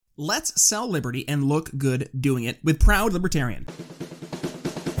Let's sell liberty and look good doing it with Proud Libertarian.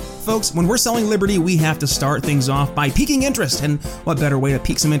 Folks, when we're selling liberty, we have to start things off by piquing interest, and what better way to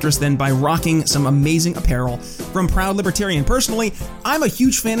pique some interest than by rocking some amazing apparel from Proud Libertarian. Personally, I'm a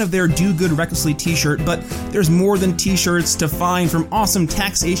huge fan of their Do Good Recklessly t-shirt, but there's more than t-shirts to find, from awesome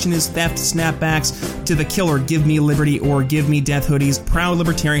taxation is theft snapbacks to the killer Give Me Liberty or Give Me Death hoodies. Proud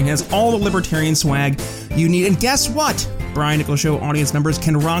Libertarian has all the libertarian swag you need, and guess what? Brian Nichols Show audience members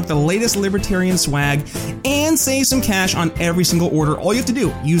can rock the latest libertarian swag and save some cash on every single order. All you have to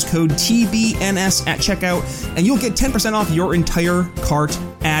do, use code TBNS at checkout, and you'll get 10% off your entire cart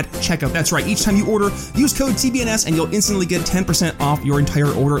at checkout. That's right, each time you order, use code TBNS and you'll instantly get 10% off your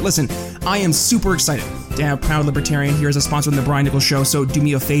entire order. Listen, I am super excited to have Proud Libertarian here as a sponsor of the Brian Nichols Show, so do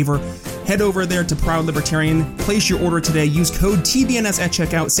me a favor, head over there to Proud Libertarian, place your order today, use code TBNS at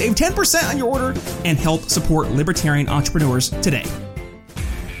checkout, save 10% on your order, and help support libertarian entrepreneurs today.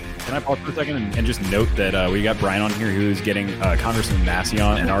 Can I pause for a second and just note that we got Brian on here who's getting Congressman Massey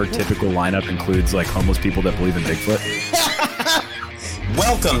on, and our typical lineup includes like homeless people that believe in Bigfoot.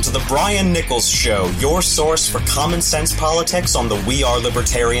 Welcome to the Brian Nichols Show, your source for common sense politics on the We Are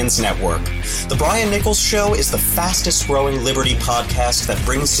Libertarians Network. The Brian Nichols Show is the fastest growing liberty podcast that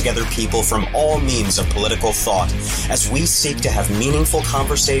brings together people from all means of political thought as we seek to have meaningful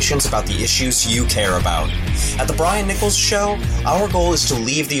conversations about the issues you care about. At the Brian Nichols Show, our goal is to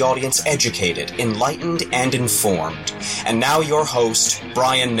leave the audience educated, enlightened, and informed. And now your host,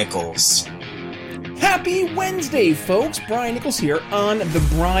 Brian Nichols. Happy Wednesday, folks. Brian Nichols here on the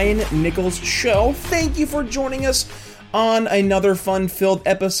Brian Nichols Show. Thank you for joining us on another fun-filled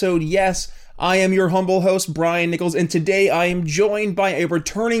episode. Yes, I am your humble host, Brian Nichols, and today I am joined by a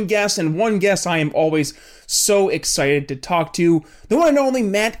returning guest, and one guest I am always so excited to talk to, the one and only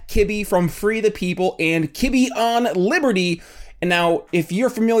Matt Kibbe from Free the People and Kibbe on Liberty. And now, if you're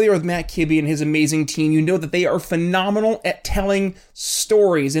familiar with Matt Kibbe and his amazing team, you know that they are phenomenal at telling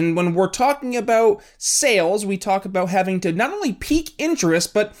stories. And when we're talking about sales, we talk about having to not only pique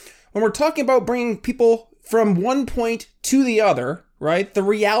interest, but when we're talking about bringing people from one point to the other, right, the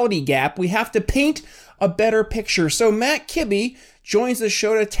reality gap, we have to paint a better picture. So Matt Kibbe joins the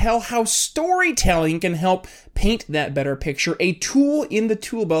show to tell how storytelling can help paint that better picture, a tool in the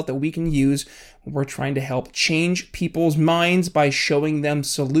tool belt that we can use. We're trying to help change people's minds by showing them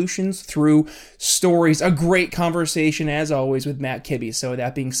solutions through stories. A great conversation, as always, with Matt Kibbe. So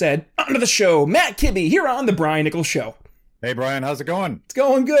that being said, on to the show. Matt Kibbe here on the Brian Nichols Show. Hey, Brian, how's it going? It's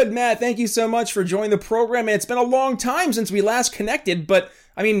going good, Matt. Thank you so much for joining the program. And it's been a long time since we last connected, but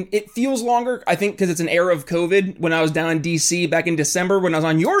I mean, it feels longer, I think, because it's an era of COVID. When I was down in DC back in December, when I was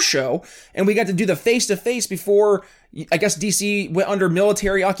on your show, and we got to do the face-to-face before, I guess, DC went under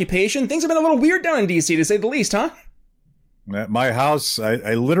military occupation. Things have been a little weird down in DC, to say the least, huh? At my house,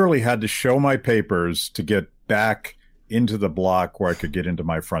 I literally had to show my papers to get back into the block where I could get into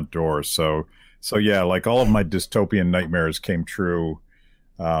my front door. So yeah, like all of my dystopian nightmares came true.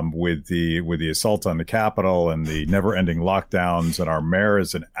 With the assault on the Capitol and the never-ending lockdowns, and our mayor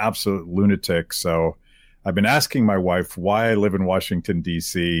is an absolute lunatic. So I've been asking my wife why I live in Washington,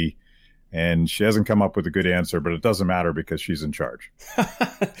 D.C., and she hasn't come up with a good answer, but it doesn't matter because she's in charge.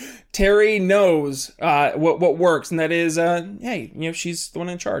 Terry knows what works, and that is, hey, she's the one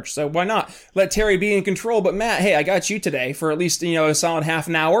in charge, so why not let Terry be in control? But Matt, hey, I got you today for at least, a solid half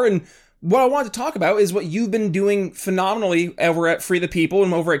an hour, and what I wanted to talk about is what you've been doing phenomenally over at Free the People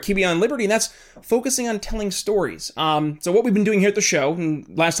and over at Kibbe on Liberty, and that's focusing on telling stories. So what we've been doing here at the show, and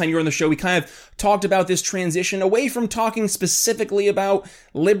last time you were on the show, we kind of talked about this transition away from talking specifically about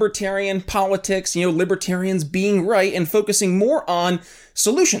libertarian politics, libertarians being right, and focusing more on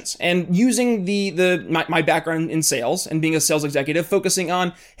solutions and using my background in sales and being a sales executive, focusing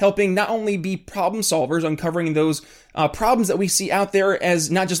on helping not only be problem solvers, uncovering those problems that we see out there as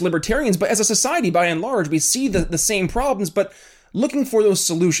not just libertarians, but as a society by and large. We see the same problems, but looking for those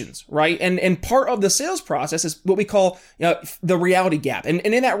solutions, right? And part of the sales process is what we call the reality gap. And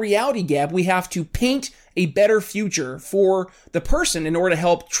in that reality gap, we have to paint a better future for the person in order to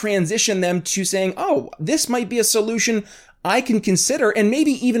help transition them to saying, oh, this might be a solution I can consider and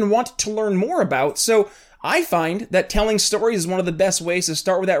maybe even want to learn more about. So I find that telling stories is one of the best ways to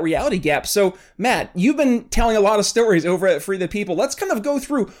start with that reality gap. So Matt, you've been telling a lot of stories over at Free the People. Let's kind of go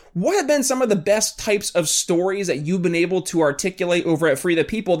through what have been some of the best types of stories that you've been able to articulate over at Free the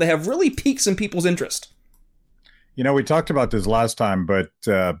People that have really piqued some people's interest. We talked about this last time, but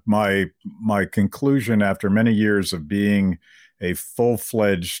my conclusion after many years of being a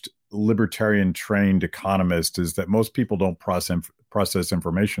full-fledged libertarian trained economist is that most people don't process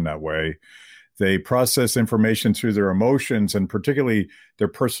information that way. They process information through their emotions and particularly their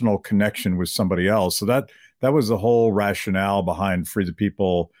personal connection with somebody else. So that was the whole rationale behind Free the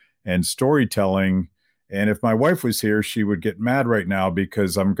People and storytelling. And if my wife was here, she would get mad right now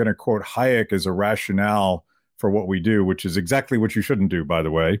because I'm going to quote Hayek as a rationale for what we do, which is exactly what you shouldn't do, by the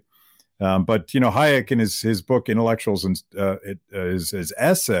way. But Hayek in his book Intellectuals and his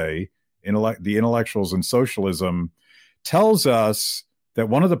essay The Intellectuals and Socialism tells us that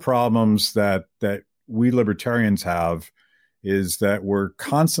one of the problems that we libertarians have is that we're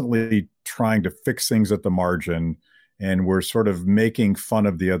constantly trying to fix things at the margin, and we're sort of making fun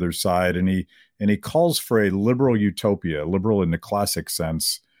of the other side. And he calls for a liberal utopia, liberal in the classic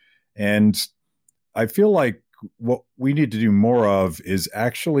sense. And I feel like what we need to do more of is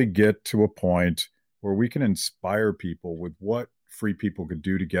actually get to a point where we can inspire people with what free people could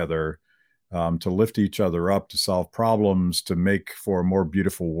do together, to lift each other up, to solve problems, to make for a more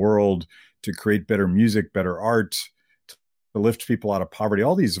beautiful world, to create better music, better art, to lift people out of poverty,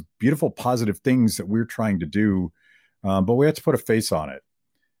 all these beautiful, positive things that we're trying to do. But we have to put a face on it.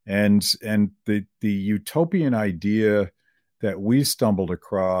 And the utopian idea that we stumbled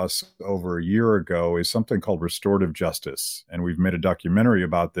across over a year ago is something called restorative justice. And we've made a documentary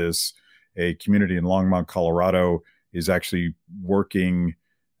about this. A community in Longmont, Colorado is actually working.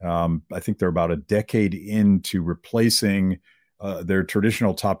 I think they're about a decade into replacing their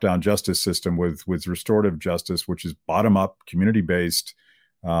traditional top-down justice system with restorative justice, which is bottom-up, community-based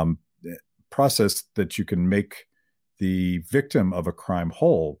process that you can make the victim of a crime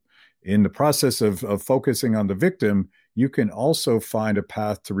whole. In the process of focusing on the victim, you can also find a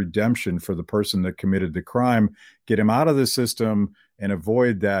path to redemption for the person that committed the crime, get him out of the system, and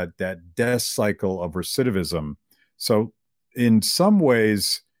avoid that death cycle of recidivism. So in some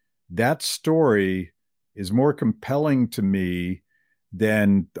ways, that story is more compelling to me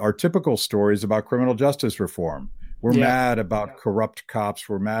than our typical stories about criminal justice reform. We're mad about corrupt cops.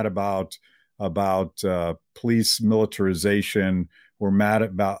 We're mad about police militarization. We're mad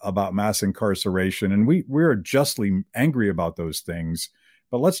about mass incarceration. And we're justly angry about those things.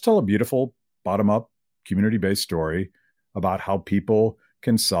 But let's tell a beautiful bottom-up community-based story about how people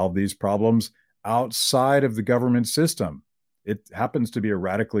can solve these problems outside of the government system. It happens to be a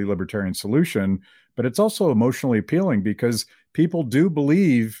radically libertarian solution, but it's also emotionally appealing because people do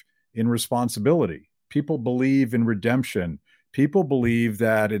believe in responsibility. People believe in redemption. People believe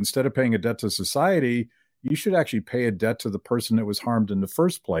that instead of paying a debt to society, you should actually pay a debt to the person that was harmed in the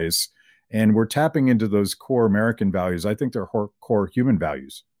first place. And we're tapping into those core American values. I think they're core human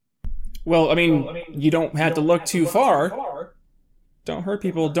values. Well, I mean, you don't have to look too far. Don't hurt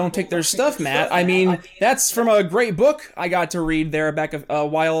people, don't take their stuff, Matt. I mean, that's from a great book I got to read there back a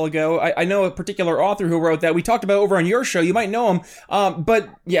while ago. I know a particular author who wrote that. We talked about over on your show. You might know him. But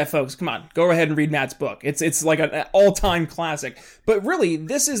yeah, folks, come on. Go ahead and read Matt's book. It's like an all-time classic. But really,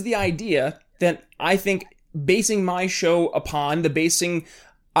 this is the idea that I think basing my show upon, the basing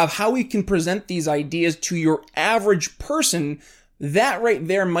of how we can present these ideas to your average person, that right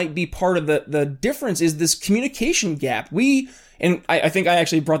there might be part of the difference, is this communication gap. And I think I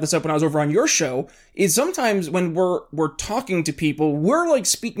actually brought this up when I was over on your show, is sometimes when we're talking to people, we're like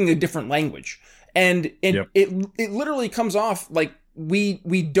speaking a different language. And Yep. it literally comes off like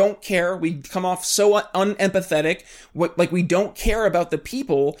we don't care. We come off so unempathetic. Like we don't care about the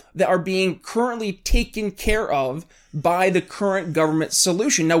people that are being currently taken care of by the current government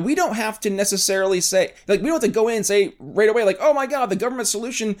solution. Now, we don't have to necessarily say, like, we don't have to go in and say right away, like, oh my God, the government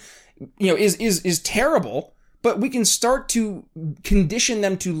solution, is terrible. But we can start to condition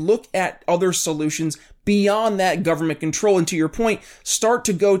them to look at other solutions beyond that government control. And to your point, start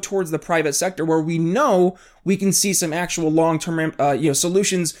to go towards the private sector where we know we can see some actual long-term,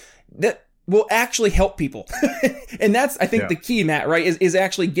 solutions that will actually help people. And that's, I think, the key, Matt, right? Is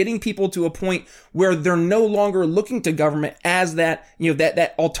actually getting people to a point where they're no longer looking to government as that,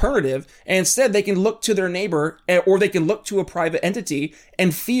 that alternative. And instead they can look to their neighbor, or they can look to a private entity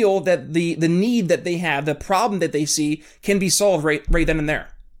and feel that the need that they have, the problem that they see, can be solved right then and there.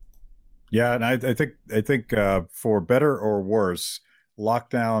 Yeah. And I think for better or worse,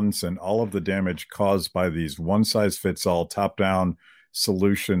 lockdowns and all of the damage caused by these one size fits all top down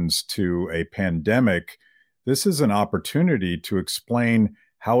solutions to a pandemic, this is an opportunity to explain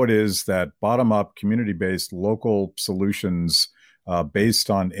how it is that bottom-up, community-based, local solutions based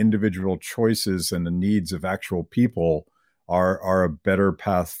on individual choices and the needs of actual people are a better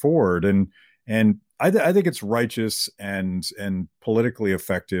path forward. And I think it's righteous and politically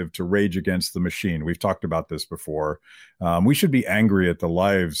effective to rage against the machine. We've talked about this before. We should be angry at the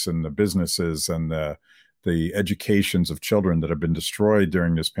lives and the businesses and the educations of children that have been destroyed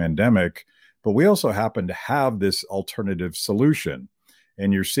during this pandemic. but we also happen to have this alternative solution.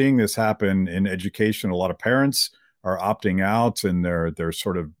 And you're seeing this happen in education. A lot of parents are opting out, and they're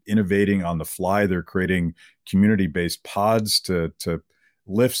sort of innovating on the fly. They're creating community-based pods to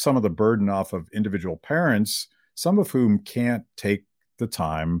lift some of the burden off of individual parents, some of whom can't take the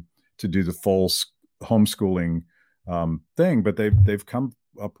time to do the full homeschooling thing, but they've come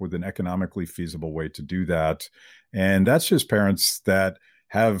up with an economically feasible way to do that. And that's just parents that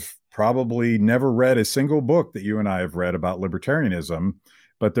have probably never read a single book that you and I have read about libertarianism,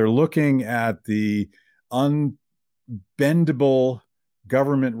 but they're looking at the unbendable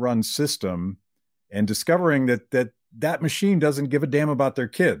government-run system and discovering that machine doesn't give a damn about their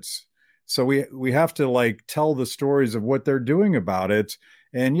kids. So we have to like tell the stories of what they're doing about it.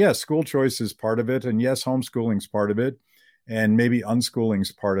 And yes, school choice is part of it. And yes, homeschooling is part of it. And maybe unschooling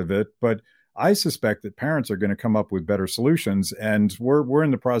is part of it. But I suspect that parents are going to come up with better solutions. And we're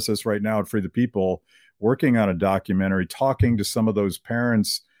in the process right now at Free the People, working on a documentary, talking to some of those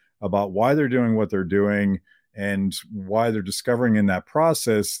parents about why they're doing what they're doing and why they're discovering in that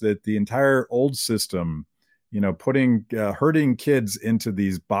process that the entire old system, putting herding kids into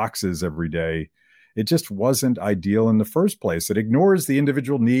these boxes every day, it just wasn't ideal in the first place. It ignores the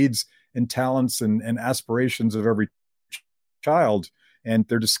individual needs and talents and aspirations of every child. And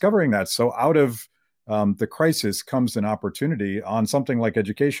they're discovering that. So out of the crisis comes an opportunity on something like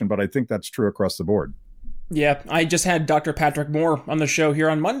education. But I think that's true across the board. Yeah, I just had Dr. Patrick Moore on the show here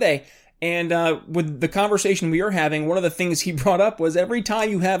on Monday. And with the conversation we were having, one of the things he brought up was every time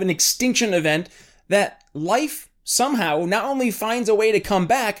you have an extinction event, that life somehow not only finds a way to come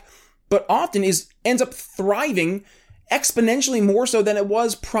back, but often ends up thriving exponentially more so than it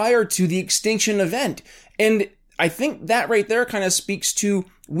was prior to the extinction event. And I think that right there kind of speaks to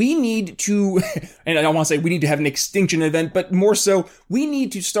we need to, and I don't want to say we need to have an extinction event, but more so we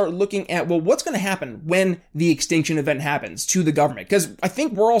need to start looking at, well, what's going to happen when the extinction event happens to the government? Because I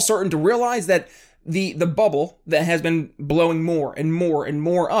think we're all starting to realize that the bubble that has been blowing more and more and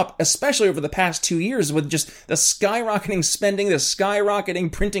more up, especially over the past 2 years with just the skyrocketing spending, the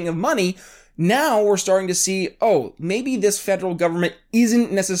skyrocketing printing of money, now we're starting to see, oh, maybe this federal government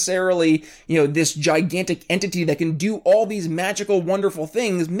isn't necessarily, this gigantic entity that can do all these magical, wonderful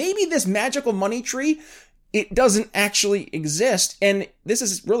things. Maybe this magical money tree, it doesn't actually exist. And this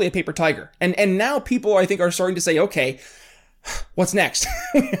is really a paper tiger. And now people, I think, are starting to say, okay, what's next?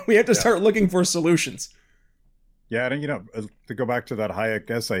 We have to start looking for solutions. Yeah, and to go back to that Hayek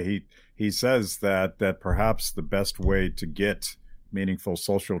essay, he says that perhaps the best way to get meaningful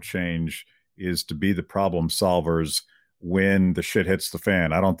social change is to be the problem solvers when the shit hits the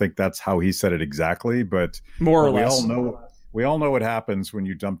fan. I don't think that's how he said it exactly, but more or less. We all know what happens when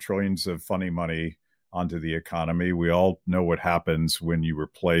you dump trillions of funny money onto the economy. We all know what happens when you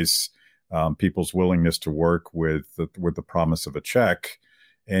replace people's willingness to work with the promise of a check.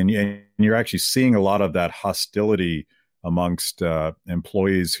 And you're actually seeing a lot of that hostility amongst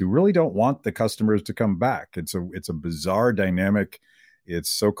employees who really don't want the customers to come back. It's a bizarre dynamic.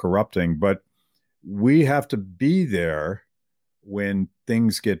 It's so corrupting, but we have to be there when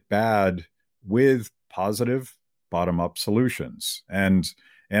things get bad with positive bottom-up solutions. And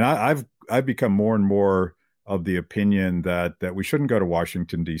I've become more and more of the opinion that we shouldn't go to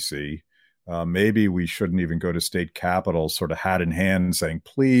Washington, D.C. Maybe we shouldn't even go to state capitals, sort of hat in hand, saying,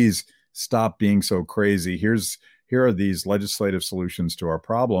 please stop being so crazy. Here are these legislative solutions to our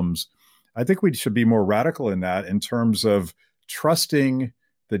problems. I think we should be more radical in that in terms of trusting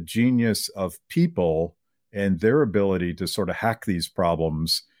the genius of people and their ability to sort of hack these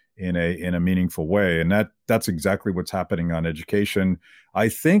problems in a meaningful way. And that's exactly what's happening on education. I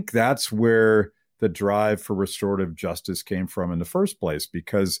think that's where the drive for restorative justice came from in the first place,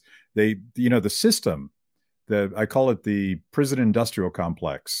 because the system, I call it the prison industrial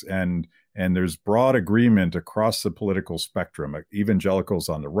complex, and there's broad agreement across the political spectrum, evangelicals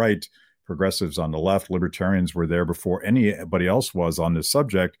on the right, progressives on the left, libertarians were there before anybody else was on this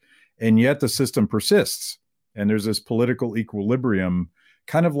subject. And yet the system persists. And there's this political equilibrium,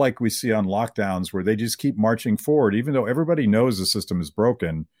 kind of like we see on lockdowns, where they just keep marching forward, even though everybody knows the system is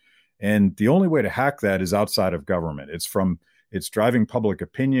broken. And the only way to hack that is outside of government. It's driving public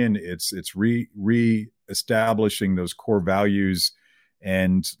opinion. It's re-establishing those core values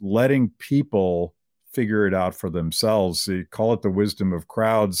and letting people figure it out for themselves. So you call it the wisdom of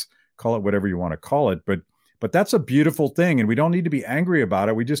crowds, call it whatever you want to call it. But that's a beautiful thing. And we don't need to be angry about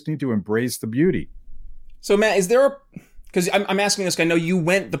it. We just need to embrace the beauty. So Matt, because I'm asking this, I know you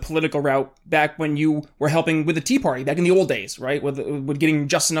went the political route back when you were helping with the Tea Party back in the old days, right? With getting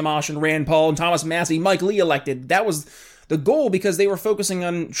Justin Amash and Rand Paul and Thomas Massey, Mike Lee elected. That was the goal because they were focusing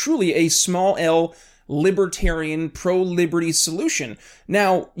on truly a small L libertarian, pro-liberty solution.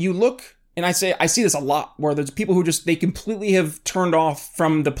 Now, you look, and I see this a lot, where there's people who they completely have turned off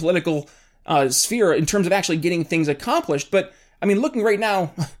from the political sphere in terms of actually getting things accomplished. But, I mean, looking right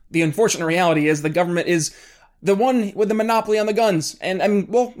now, the unfortunate reality is the government is the one with the monopoly on the guns. And, I mean,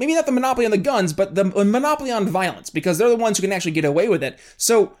 well, maybe not the monopoly on the guns, but the monopoly on violence, because they're the ones who can actually get away with it.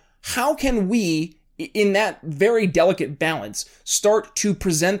 So, how can we, in that very delicate balance, start to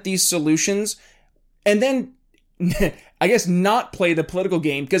present these solutions and then, I guess, not play the political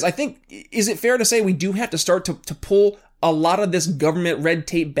game? Because I think, is it fair to say we do have to start to pull a lot of this government red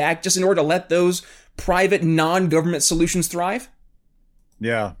tape back just in order to let those private non-government solutions thrive?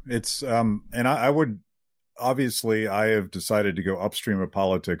 Yeah, it's, and I would, obviously, I have decided to go upstream of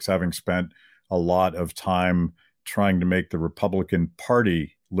politics, having spent a lot of time trying to make the Republican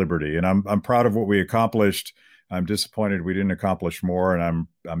Party liberty. And I'm proud of what we accomplished. I'm disappointed we didn't accomplish more. And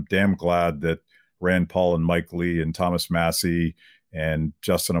I'm damn glad that Rand Paul and Mike Lee and Thomas Massey and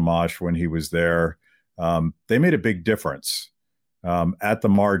Justin Amash, when he was there, they made a big difference at the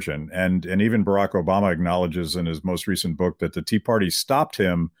margin. And even Barack Obama acknowledges in his most recent book that the Tea Party stopped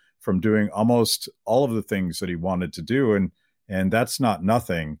him from doing almost all of the things that he wanted to do. And that's not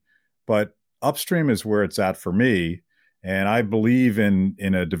nothing. But upstream is where it's at for me. And I believe in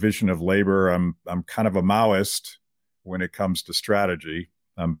a division of labor. I'm kind of a Maoist when it comes to strategy.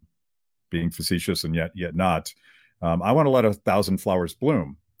 I'm being facetious and yet not. I want to let 1,000 flowers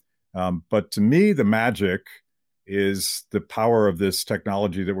bloom. But to me, the magic is the power of this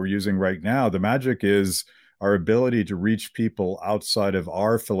technology that we're using right now. The magic is our ability to reach people outside of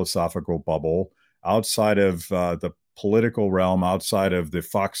our philosophical bubble, outside of the political realm, outside of the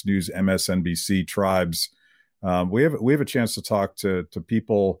Fox News, MSNBC tribes. We have a chance to talk to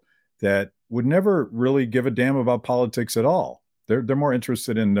people that would never really give a damn about politics at all. They're more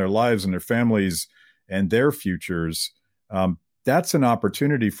interested in their lives and their families and their futures. That's an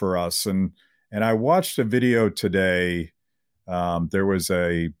opportunity for us. And I watched a video today. There was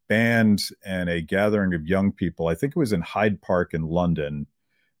a band and a gathering of young people. I think it was in Hyde Park in London.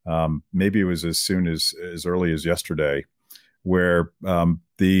 Maybe it was as early as yesterday, where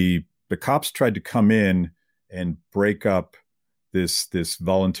the cops tried to come in and break up this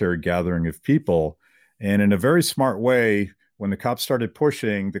voluntary gathering of people. And in a very smart way, when the cops started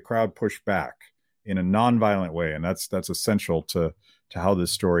pushing, the crowd pushed back in a nonviolent way. And that's essential to how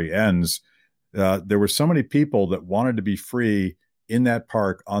this story ends. There were so many people that wanted to be free in that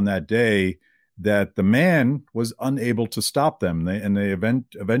park on that day that the man was unable to stop them. They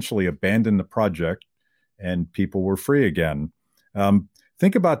eventually abandoned the project and people were free again.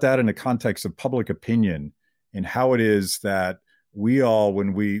 Think about that in the context of public opinion and how it is that we all,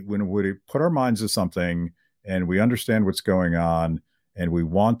 when we put our minds to something and we understand what's going on and we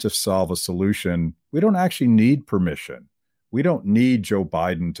want to solve a solution, we don't actually need permission. We don't need Joe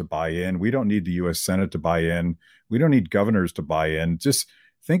Biden to buy in. We don't need the U.S. Senate to buy in. We don't need governors to buy in. Just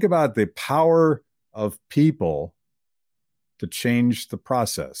think about the power of people to change the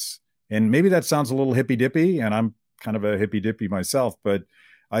process. And maybe that sounds a little hippy-dippy, and I'm kind of a hippy-dippy myself, but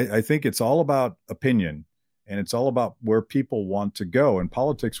I think it's all about opinion, and it's all about where people want to go, and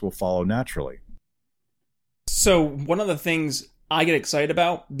politics will follow naturally. So one of the things I get excited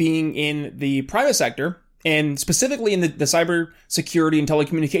about being in the private sector, and specifically in the cyber security and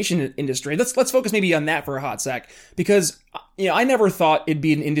telecommunication industry, let's focus maybe on that for a hot sec, because I never thought it'd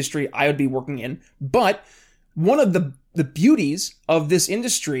be an industry I would be working in. But one of the beauties of this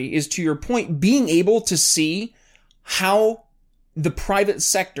industry is, to your point, being able to see how the private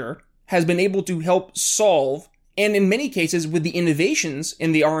sector has been able to help solve, and in many cases with the innovations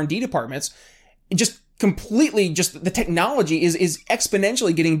in the R&D departments, just the technology is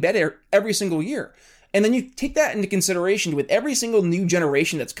exponentially getting better every single year. And then you take that into consideration with every single new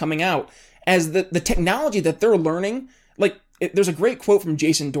generation that's coming out, as the technology that they're learning. There's a great quote from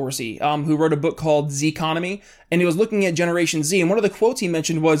Jason Dorsey, who wrote a book called Zeconomy, and he was looking at Generation Z. And one of the quotes he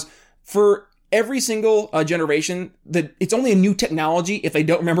mentioned was, for every single generation, that it's only a new technology if they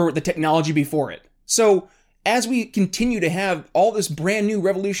don't remember the technology before it. So as we continue to have all this brand new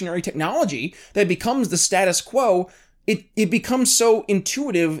revolutionary technology that becomes the status quo, it becomes so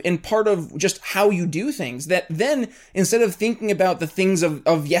intuitive and part of just how you do things that then, instead of thinking about the things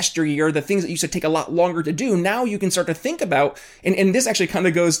of yesteryear, the things that used to take a lot longer to do, now you can start to think about, and this actually kind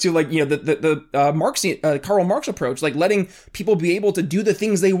of goes to the Karl Marx approach, like letting people be able to do the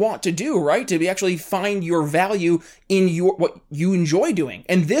things they want to do, right? To actually find your value in what you enjoy doing.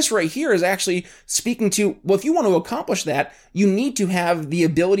 And this right here is actually speaking to, well, if you want to accomplish that, you need to have the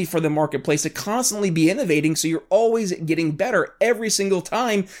ability for the marketplace to constantly be innovating, so you're always is it getting better every single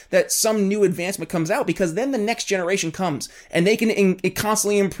time that some new advancement comes out? Because then the next generation comes and they can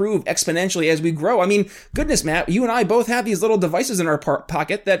constantly improve exponentially as we grow. I mean, goodness, Matt, you and I both have these little devices in our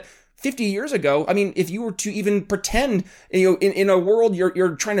pocket that 50 years ago, I mean, if you were to even pretend, in a world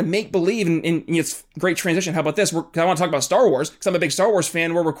you're trying to make believe, and it's great transition. How about this? I want to talk about Star Wars because I'm a big Star Wars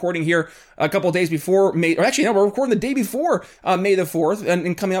fan. We're recording here a couple of days before May, or actually, no, we're recording the day before May the 4th,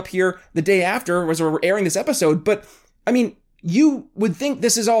 and coming up here the day after as we're airing this episode. But I mean, you would think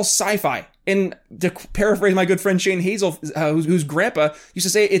this is all sci-fi. And to paraphrase my good friend Shane Hazel, whose grandpa used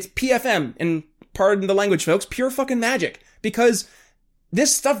to say, it's PFM, and pardon the language, folks, pure fucking magic, because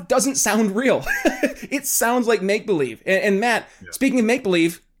this stuff doesn't sound real. It sounds like make-believe. And Matt, speaking of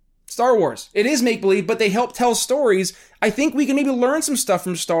make-believe, Star Wars. It is make-believe, but they help tell stories. I think we can maybe learn some stuff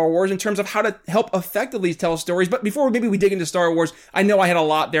from Star Wars in terms of how to help effectively tell stories. But before maybe we dig into Star Wars, I know I had a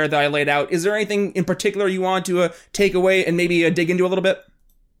lot there that I laid out. Is there anything in particular you want to take away and maybe dig into a little bit?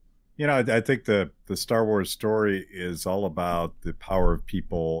 I think the Star Wars story is all about the power of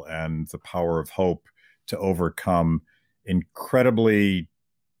people and the power of hope to overcome incredible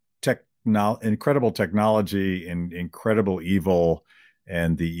technology and incredible evil,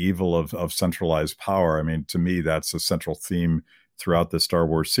 and the evil of centralized power. I mean, to me, that's a central theme throughout the Star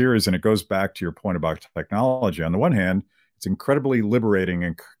Wars series. And it goes back to your point about technology. On the one hand, it's incredibly liberating,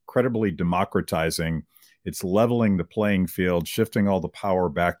 incredibly democratizing. It's leveling the playing field, shifting all the power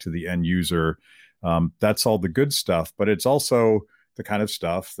back to the end user. That's all the good stuff, but it's also the kind of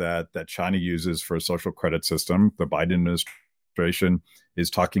stuff that China uses for a social credit system. The Biden administration is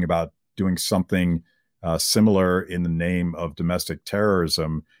talking about doing something similar in the name of domestic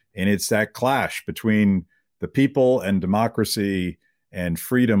terrorism. And it's that clash between the people and democracy and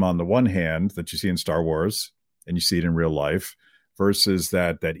freedom on the one hand that you see in Star Wars, and you see it in real life, versus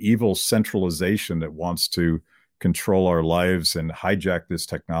that evil centralization that wants to control our lives and hijack this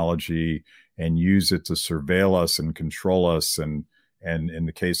technology and use it to surveil us and control us, and in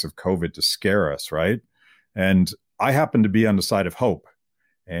the case of COVID, to scare us, right? And I happen to be on the side of hope.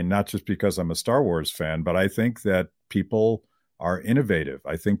 And not just because I'm a Star Wars fan, but I think that people are innovative.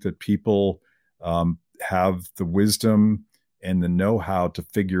 I think that people have the wisdom and the know-how to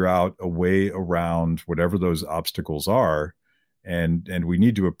figure out a way around whatever those obstacles are. And we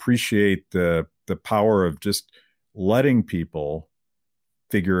need to appreciate the power of just letting people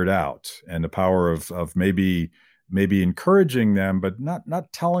figure it out, and the power of maybe encouraging them, but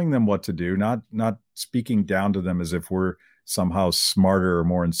not telling them what to do, not speaking down to them as if we're somehow smarter or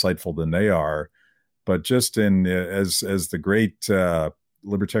more insightful than they are, but just as the great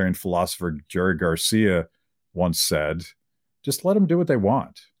libertarian philosopher Jerry Garcia once said, just let them do what they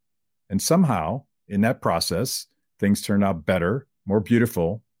want. And somehow in that process, things turn out better, more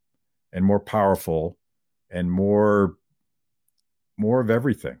beautiful, and more powerful, and more of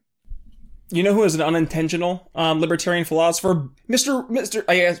everything. You know who is an unintentional libertarian philosopher?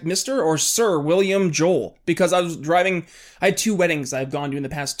 Mr. or Sir William Joel. Because I had 2 weddings I've gone to in the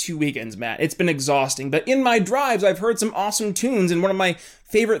past 2 weekends, Matt. It's been exhausting. But in my drives, I've heard some awesome tunes, and one of my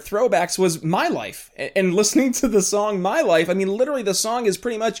favorite throwbacks was My Life. And listening to the song My Life, I mean, literally the song is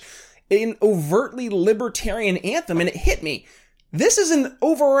pretty much an overtly libertarian anthem, and it hit me. This is an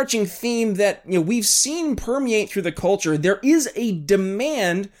overarching theme that we've seen permeate through the culture. There is a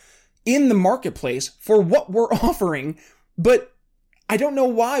demand in the marketplace for what we're offering, but I don't know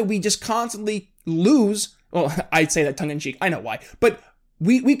why we just constantly lose. Well, I'd say that tongue in cheek. I know why, but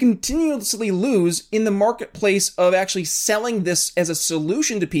we continuously lose in the marketplace of actually selling this as a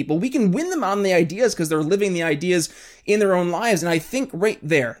solution to people. We can win them on the ideas because they're living the ideas in their own lives. And I think right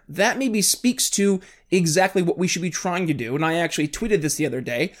there, that maybe speaks to exactly what we should be trying to do. And I actually tweeted this the other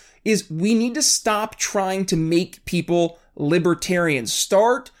day, is we need to stop trying to make people libertarians.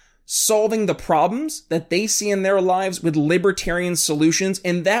 Start solving the problems that they see in their lives with libertarian solutions,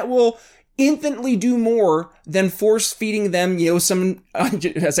 and that will infinitely do more than force feeding them, some,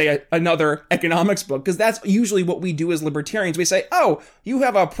 another economics book, because that's usually what we do as libertarians. We say, oh, you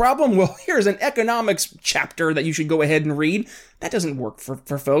have a problem? Well, here's an economics chapter that you should go ahead and read. That doesn't work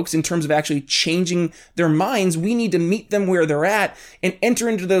for folks in terms of actually changing their minds. We need to meet them where they're at and enter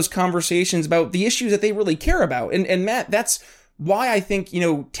into those conversations about the issues that they really care about. And Matt, that's why I think,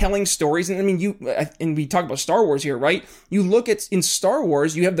 telling stories, and I mean, and we talk about Star Wars here, right? You look at, in Star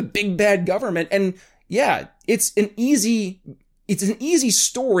Wars, you have the big bad government, and yeah, it's an easy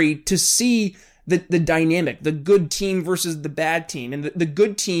story to see the dynamic, the good team versus the bad team, and the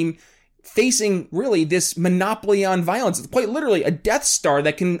good team facing really this monopoly on violence. It's quite literally a Death Star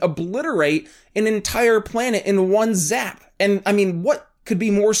that can obliterate an entire planet in one zap. And I mean, what could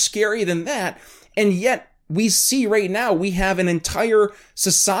be more scary than that? And yet, we see right now, we have an entire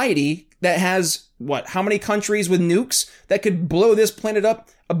society that has, how many countries with nukes that could blow this planet up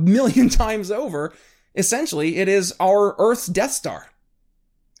 1,000,000 times over? Essentially, it is our Earth's Death Star.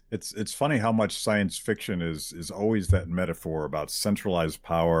 It's funny how much science fiction is always that metaphor about centralized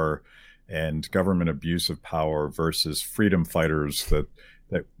power and government abuse of power versus freedom fighters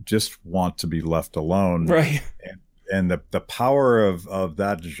that just want to be left alone. Right. And the power of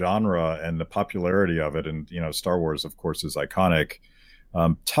that genre and the popularity of it, and Star Wars, of course, is iconic,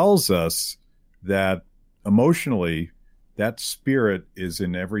 tells us that emotionally that spirit is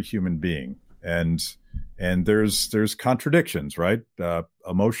in every human being, and there's contradictions, right?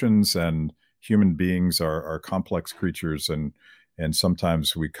 Emotions and human beings are complex creatures, and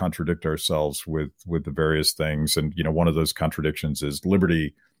sometimes we contradict ourselves with the various things. And one of those contradictions is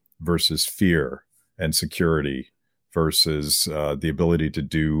liberty versus fear, and security versus the ability to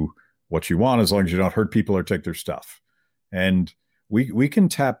do what you want as long as you don't hurt people or take their stuff. And we can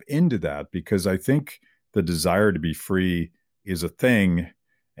tap into that, because I think the desire to be free is a thing,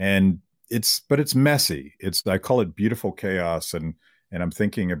 but it's messy. I call it beautiful chaos. And I'm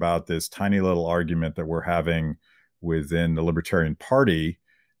thinking about this tiny little argument that we're having within the Libertarian Party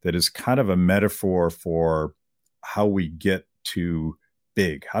that is kind of a metaphor for how we get to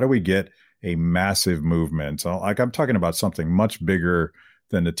big. How do we get a massive movement? So, I'm talking about something much bigger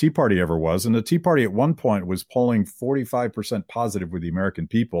than the Tea Party ever was. And the Tea Party at one point was polling 45% positive with the American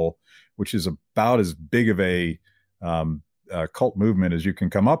people, which is about as big of a cult movement as you can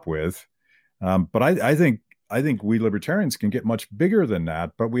come up with. But I think we libertarians can get much bigger than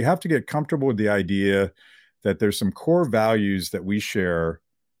that, but we have to get comfortable with the idea that there's some core values that we share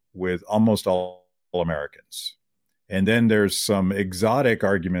with almost all Americans. And then there's some exotic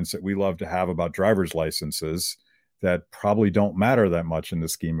arguments that we love to have about driver's licenses that probably don't matter that much in the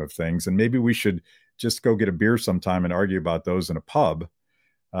scheme of things. And maybe we should just go get a beer sometime and argue about those in a pub.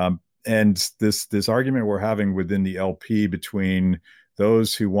 And this argument we're having within the LP between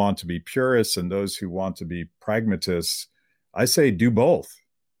those who want to be purists and those who want to be pragmatists, I say do both.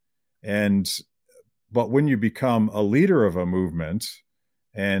 But when you become a leader of a movement,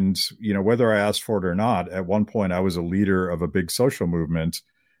 and whether I asked for it or not, at one point I was a leader of a big social movement,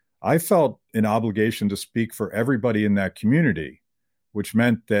 I felt an obligation to speak for everybody in that community, which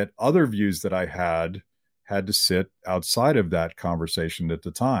meant that other views that I had to sit outside of that conversation at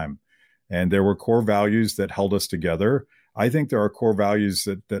the time. And there were core values that held us together. I think there are core values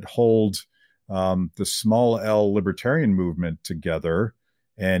that hold the small L libertarian movement together.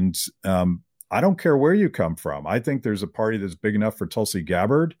 And I don't care where you come from. I think there's a party that's big enough for Tulsi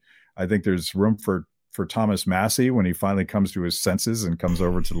Gabbard. I think there's room for Thomas Massey when he finally comes to his senses and comes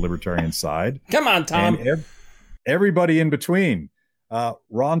over to the libertarian side. Come on, Tom. And everybody in between.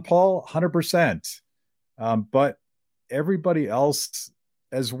 Ron Paul, 100%. But everybody else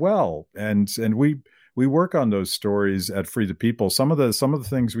as well. And we work on those stories at Free the People. Some of the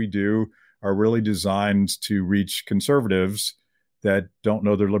things we do are really designed to reach conservatives that don't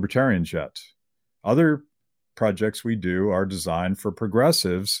know they're libertarians yet. Other projects we do are designed for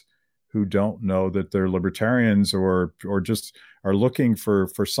progressives who don't know that they're libertarians or just are looking for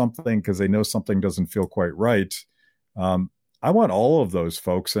something because they know something doesn't feel quite right. I want all of those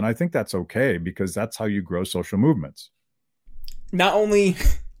folks, and I think that's okay, because that's how you grow social movements. Not only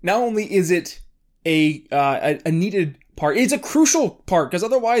is it a needed part, it's a crucial part, because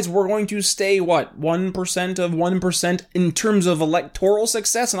otherwise we're going to stay 1% of 1% in terms of electoral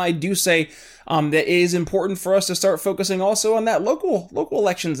success. And I do say that it is important for us to start focusing also on that local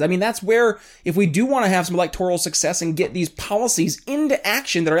elections. I mean, that's where, if we do want to have some electoral success and get these policies into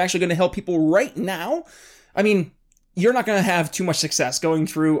action that are actually going to help people right now, I mean, you're not going to have too much success going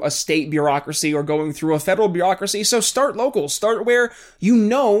through a state bureaucracy or going through a federal bureaucracy. So start local. Start where you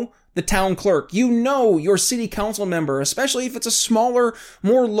know the town clerk, you know your city council member, especially if it's a smaller,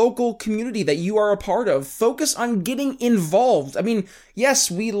 more local community that you are a part of. Focus on getting involved. I mean,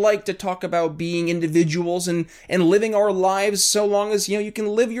 yes, we like to talk about being individuals and living our lives so long as, you can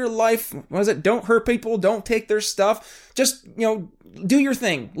live your life. What is it? Don't hurt people. Don't take their stuff. Just, do your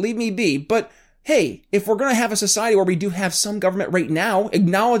thing. Leave me be. But hey, if we're going to have a society where we do have some government right now,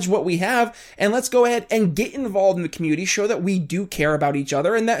 acknowledge what we have, and let's go ahead and get involved in the community, show that we do care about each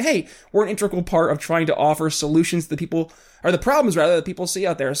other, and that, hey, we're an integral part of trying to offer solutions to the people, or the problems rather, that people see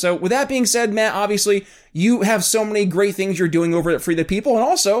out there. So with that being said, Matt, obviously you have so many great things you're doing over at Free the People, and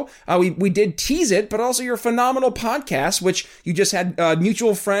also we did tease it, but also your phenomenal podcast, which you just had a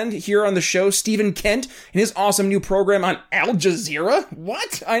mutual friend here on the show, Stephen Kent, and his awesome new program on Al Jazeera.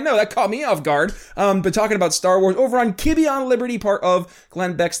 What? I know, that caught me off guard. Word, but talking about Star Wars over on Kibbe on Liberty, part of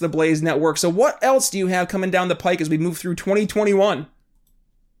Glenn Beck's The Blaze Network. So what else do you have coming down the pike as we move through 2021?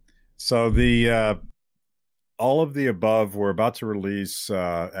 So the all of the above, we're about to release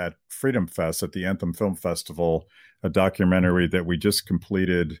at Freedom Fest at the Anthem Film Festival, a documentary that we just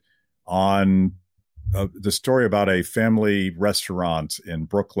completed on the story about a family restaurant in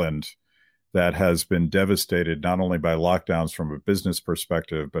Brooklyn that has been devastated not only by lockdowns from a business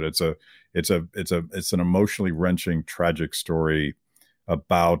perspective, but it's an emotionally wrenching, tragic story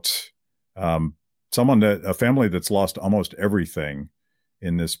about a family that's lost almost everything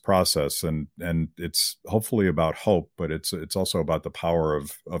in this process, and it's hopefully about hope, but it's also about the power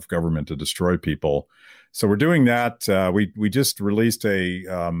of government to destroy people. So we're doing that. We just released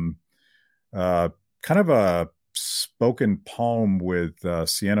a kind of a spoken poem with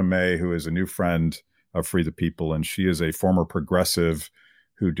Sienna May, who is a new friend of Free the People, and she is a former progressive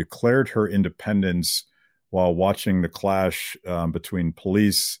who declared her independence while watching the clash between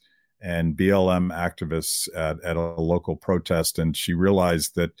police and BLM activists at a local protest. And she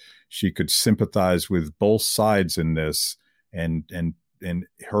realized that she could sympathize with both sides in this and in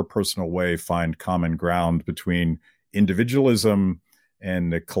her personal way find common ground between individualism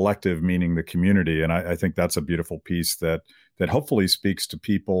and the collective, meaning the community. And I think that's a beautiful piece that hopefully speaks to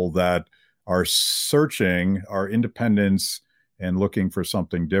people that are searching our independence and looking for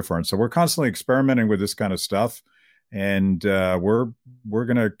something different. So we're constantly experimenting with this kind of stuff. And we're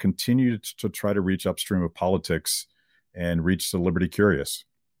going to continue to try to reach upstream of politics and reach the liberty curious.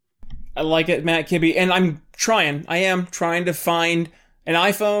 I like it, Matt Kibbe. And I am trying to find an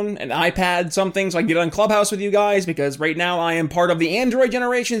iPhone, an iPad, something so I can get on Clubhouse with you guys, because right now I am part of the Android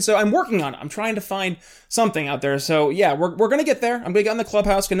generation, so I'm working on it. I'm trying to find something out there. So yeah, we're going to get there. I'm going to get on the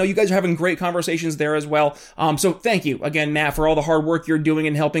Clubhouse. I know you guys are having great conversations there as well. So thank you again, Matt, for all the hard work you're doing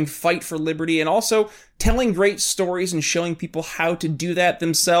in helping fight for liberty and also telling great stories and showing people how to do that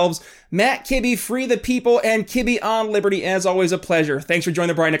themselves. Matt Kibbe, Free the People, and Kibbe on Liberty. As always, a pleasure. Thanks for joining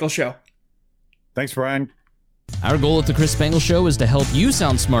the Brian Nichols Show. Thanks, Brian. Our goal at the Chris Spangle Show is to help you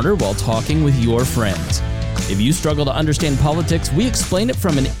sound smarter while talking with your friends. If you struggle to understand politics, we explain it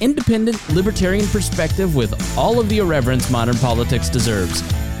from an independent, libertarian perspective with all of the irreverence modern politics deserves.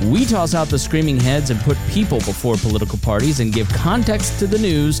 We toss out the screaming heads and put people before political parties and give context to the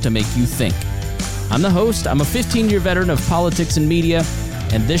news to make you think. I'm the host. I'm a 15-year veteran of politics and media,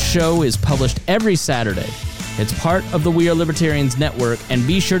 and this show is published every Saturday. It's part of the We Are Libertarians network, and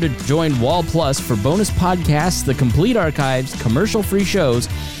be sure to join Wall Plus for bonus podcasts, the complete archives, commercial-free shows,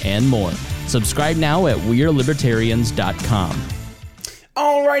 and more. Subscribe now at wearelibertarians.com.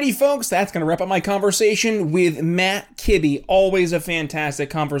 Alrighty, folks, that's going to wrap up my conversation with Matt Kibbe. Always a fantastic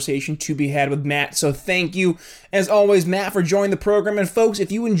conversation to be had with Matt, so thank you, as always, Matt, for joining the program. And folks, if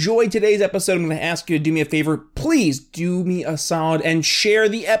you enjoyed today's episode, I'm going to ask you to do me a favor. Please do me a solid and share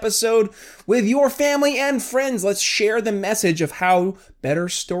the episode with your family and friends. Let's share the message of how better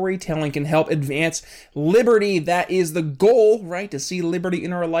storytelling can help advance liberty. That is the goal, right? To see liberty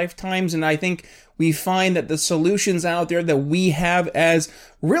in our lifetimes. And I think we find that the solutions out there that we have as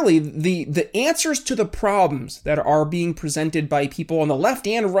really the answers to the problems that are being presented by people on the left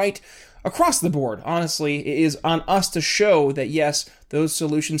and right across the board. Honestly, it is on us to show that, yes, those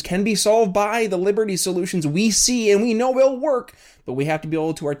solutions can be solved by the liberty solutions we see and we know will work, but we have to be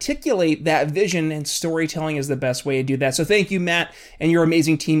able to articulate that vision, and storytelling is the best way to do that. So thank you, Matt, and your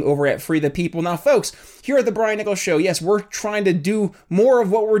amazing team over at Free the People. Now, folks, here at the Brian Nichols Show, yes, we're trying to do more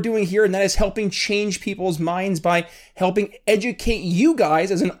of what we're doing here, and that is helping change people's minds by helping educate you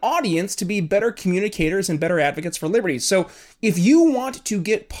guys as an audience to be better communicators and better advocates for liberty. So if you want to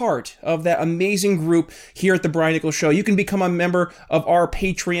get part of that amazing group here at the Brian Nichols Show, you can become a member of our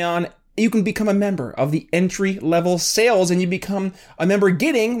Patreon. You can become a member of the entry-level sales, and you become a member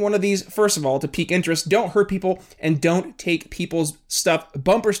getting one of these, first of all, to pique interest, don't hurt people, and don't take people's stuff.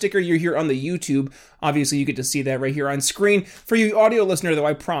 Bumper sticker you're here on the YouTube. Obviously, you get to see that right here on screen. For you audio listener, though,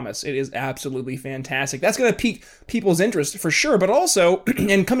 I promise, it is absolutely fantastic. That's going to pique people's interest for sure, but also,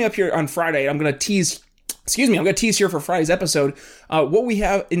 and coming up here on Friday, I'm going to tease here for Friday's episode what we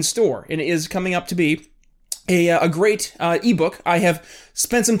have in store, and it is coming up to be a great ebook I have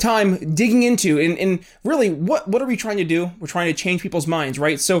spent some time digging into. And really, what are we trying to do? We're trying to change people's minds,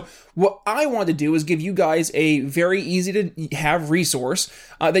 right? So what I want to do is give you guys a very easy to have resource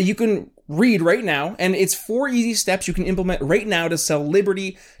that you can read right now. And it's 4 easy steps you can implement right now to sell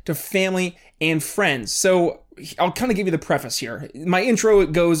liberty to family and friends. So I'll kind of give you the preface here. My intro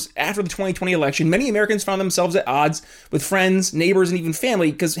goes after the 2020 election. Many Americans found themselves at odds with friends, neighbors, and even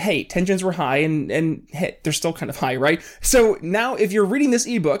family because, hey, tensions were high and hey, they're still kind of high, right? So now if you're reading this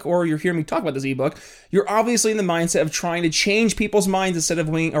ebook or you're hearing me talk about this ebook, you're obviously in the mindset of trying to change people's minds instead of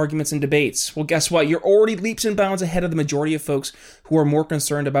winning arguments and debates. Well, guess what? You're already leaps and bounds ahead of the majority of folks who are more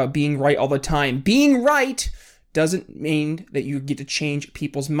concerned about being right all the time. Being right doesn't mean that you get to change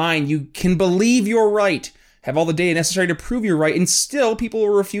people's mind. You can believe you're right, have all the data necessary to prove you're right, and still people will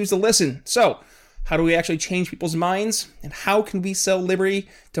refuse to listen. So, how do we actually change people's minds? And how can we sell liberty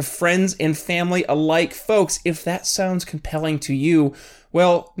to friends and family alike? Folks, if that sounds compelling to you,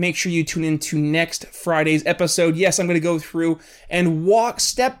 well, make sure you tune in to next Friday's episode. Yes, I'm going to go through and walk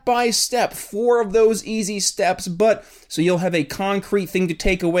step by step 4 of those easy steps, but so you'll have a concrete thing to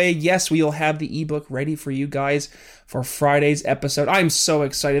take away. Yes, we'll have the ebook ready for you guys for Friday's episode. I'm so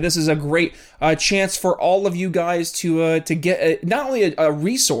excited. This is a great chance for all of you guys to get not only a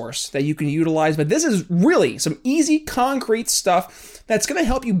resource that you can utilize, but this is really some easy, concrete stuff that's going to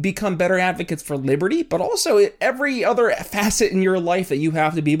help you become better advocates for liberty, but also every other facet in your life that you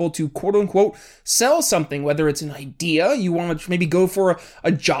have to be able to, quote unquote, sell something, whether it's an idea, you want to maybe go for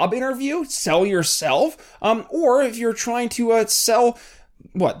a job interview, sell yourself, or if you're trying to sell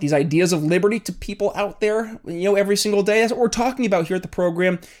these ideas of liberty to people out there, every single day. That's what we're talking about here at the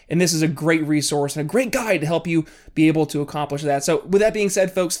program. And this is a great resource and a great guide to help you be able to accomplish that. So with that being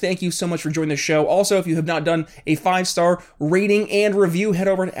said, folks, thank you so much for joining the show. Also, if you have not done a 5-star rating and review, head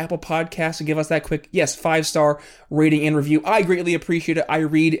over to Apple Podcasts and give us that quick, 5-star rating and review. I greatly appreciate it. I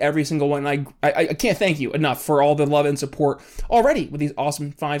read every single one. I can't thank you enough for all the love and support already with these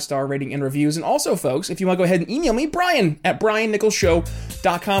awesome 5-star rating and reviews. And also, folks, if you want to go ahead and email me, Brian at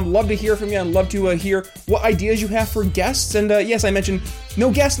briannicholsshow.com. Love to hear from you and love to hear what ideas you have for guests. And yes, I mentioned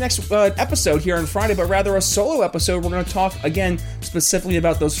no guest next episode here on Friday, but rather a solo episode. We're going to talk again specifically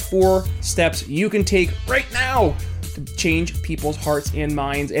about those 4 steps you can take right now to change people's hearts and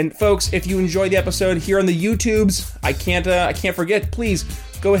minds. And folks, if you enjoyed the episode here on the YouTubes, I can't forget, please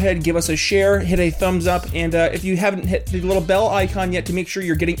go ahead, give us a share, hit a thumbs up, and if you haven't hit the little bell icon yet to make sure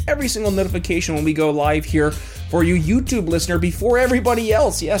you're getting every single notification when we go live here for you YouTube listener before everybody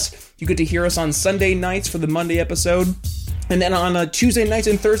else. Yes, you get to hear us on Sunday nights for the Monday episode, and then on Tuesday nights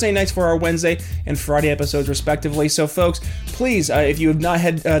and Thursday nights for our Wednesday and Friday episodes, respectively. So, folks, please, if you have not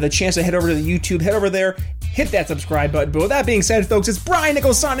had the chance to head over to the YouTube, head over there, hit that subscribe button. But with that being said, folks, it's Brian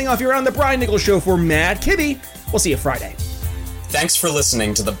Nichols signing off here on The Brian Nichols Show for Matt Kibbe. We'll see you Friday. Thanks for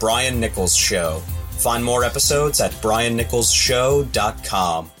listening to The Brian Nichols Show. Find more episodes at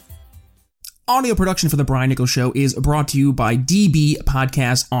briannicholsshow.com. Audio production for The Brian Nichols Show is brought to you by DB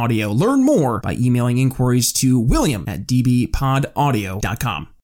Podcast Audio. Learn more by emailing inquiries to William at dbpodaudio.com.